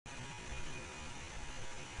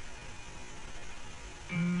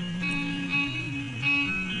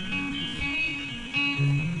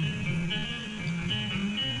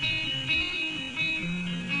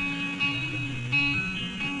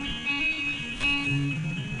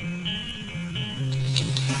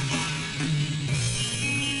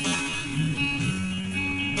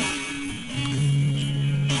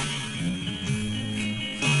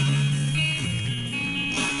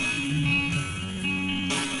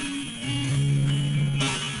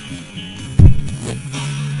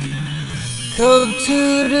Come to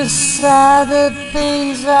decide that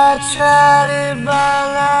things I tried in my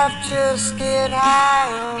life just get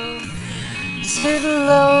higher. Sit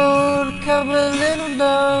alone, come a little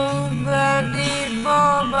known, but I need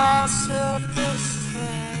more myself this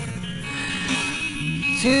time.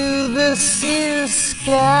 To the sea, the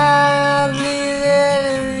sky, I need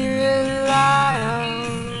every liar.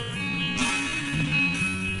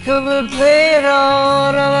 Come and play it all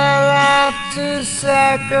of my life to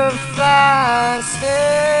sacrifice.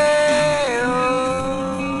 Hey,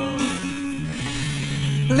 oh.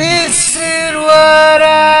 Listen what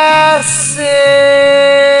I say.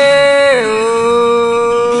 Oh.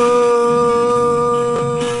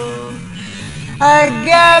 I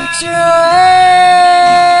got your hand.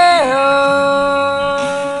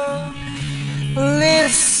 Oh.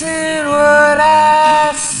 Listen what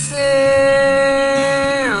I say.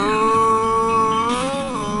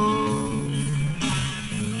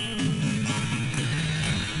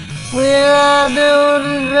 Well, I know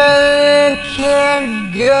that I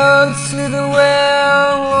can't go to the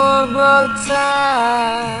well one more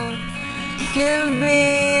time. Can be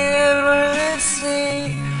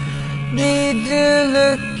everything, need to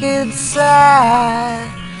look inside.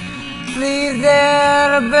 Leave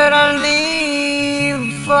there, but I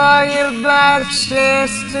leave for you my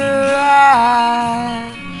chance to ride.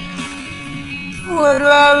 What do I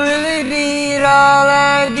really need? All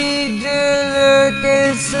I need to look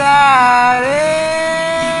inside.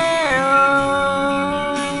 Oh.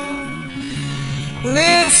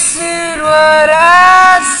 Listen what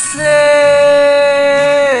I say.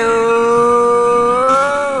 Oh.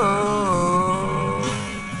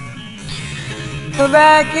 Come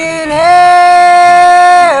back in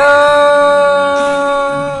here. Oh.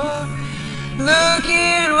 Look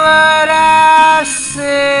at what I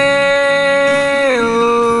say.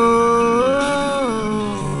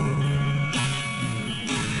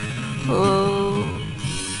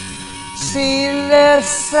 See, the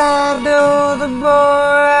less I know, the more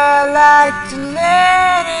I like to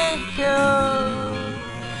let it go.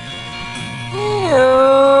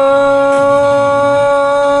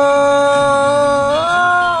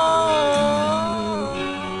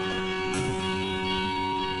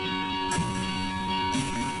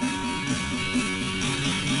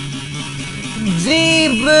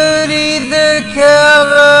 Deep beneath the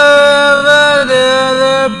cover of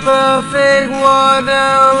another perfect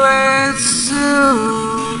wonder went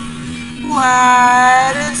soon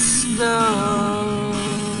white as snow,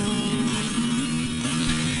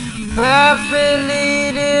 perfectly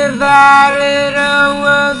divided, a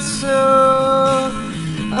world so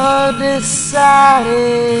undecided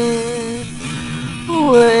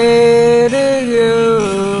where to go.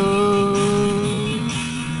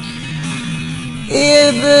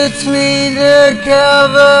 In between the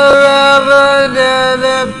cover of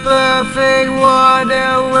another perfect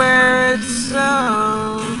wonder where it's so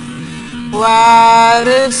white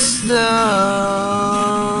as snow.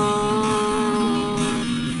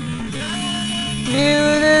 Knew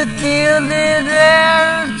the tilted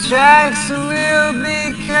and the tracks will be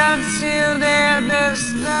concealed and there's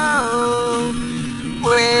no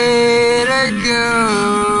way to go.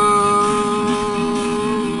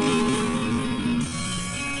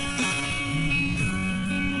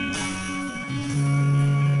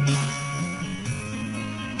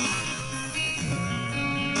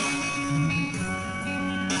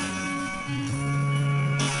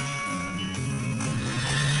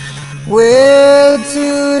 Well, to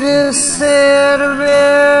the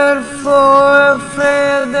sentiment for a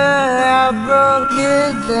friend that I broke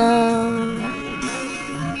it down,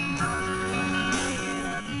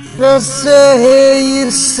 just to hear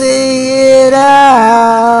you sing it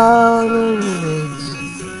out of it.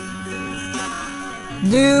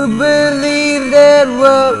 Do believe that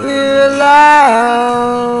what we rely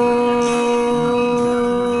on,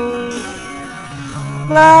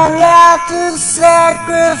 I like to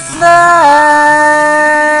sacrifice.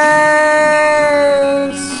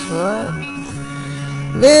 What?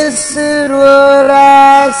 Listen what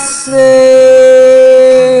I say.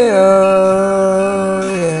 Oh,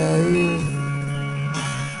 yeah, you.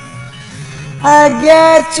 I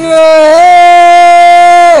got your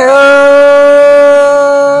hair. Oh,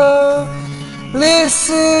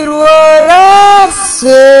 listen what I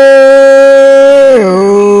say.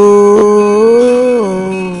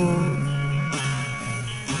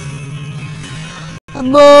 The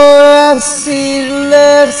more I see, the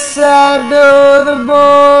less I know, the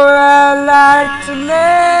more I like to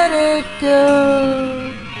let it go.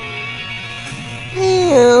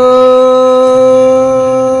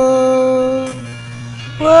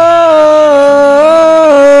 Whoa.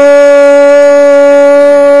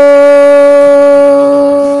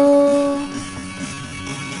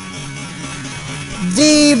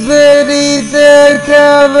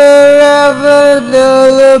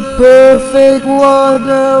 another perfect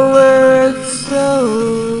wonder where it's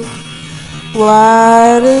so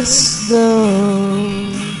white as snow.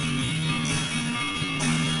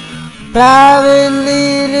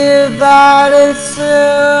 Privately divided,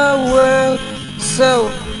 so world so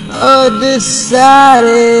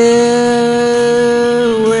undecided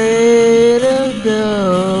way to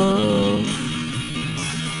go.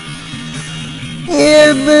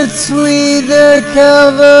 In between the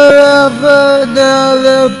cover of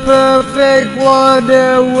another perfect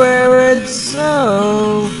wonder where it's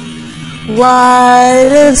so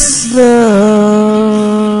white as snow.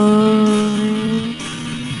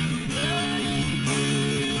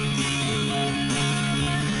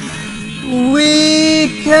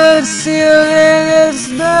 We conceal in the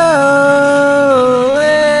snow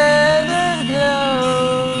where to go.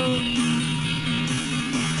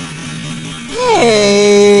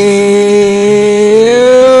 Hey,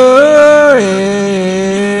 oh,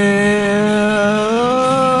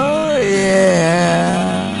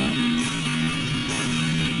 yeah.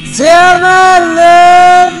 Tell my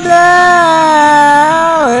love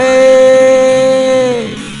now,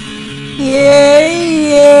 hey, yeah,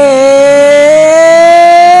 yeah.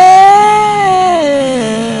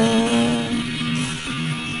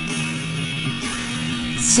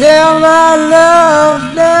 Tell my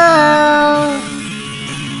love now.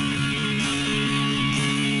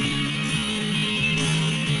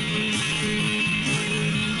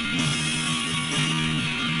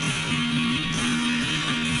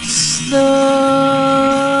 Snow.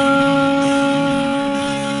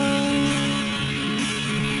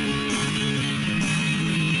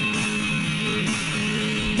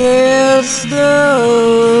 There's nowhere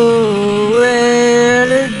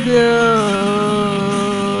to go.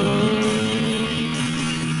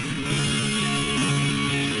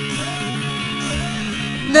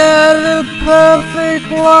 Another perfect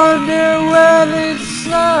wonder when it's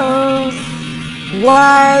so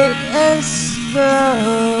white as snow.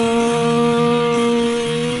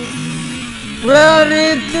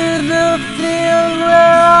 Running through the field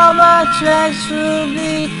where all my tracks will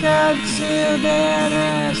be concealed and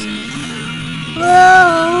ask, oh,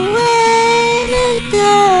 where to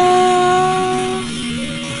go?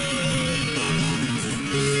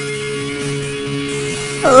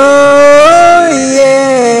 Oh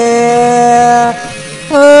yeah,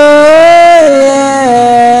 oh yeah.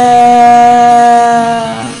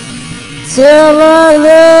 Tell my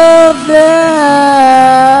love now.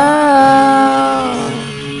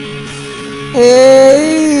 Hey,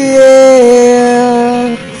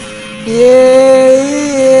 yeah,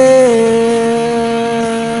 yeah, yeah.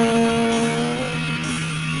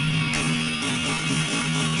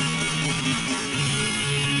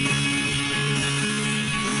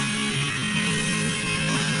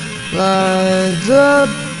 Lines up.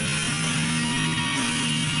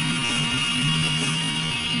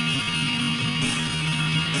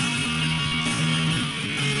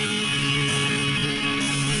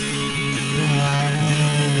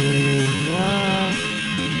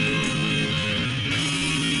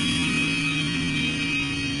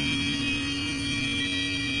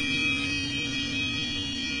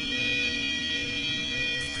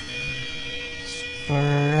 For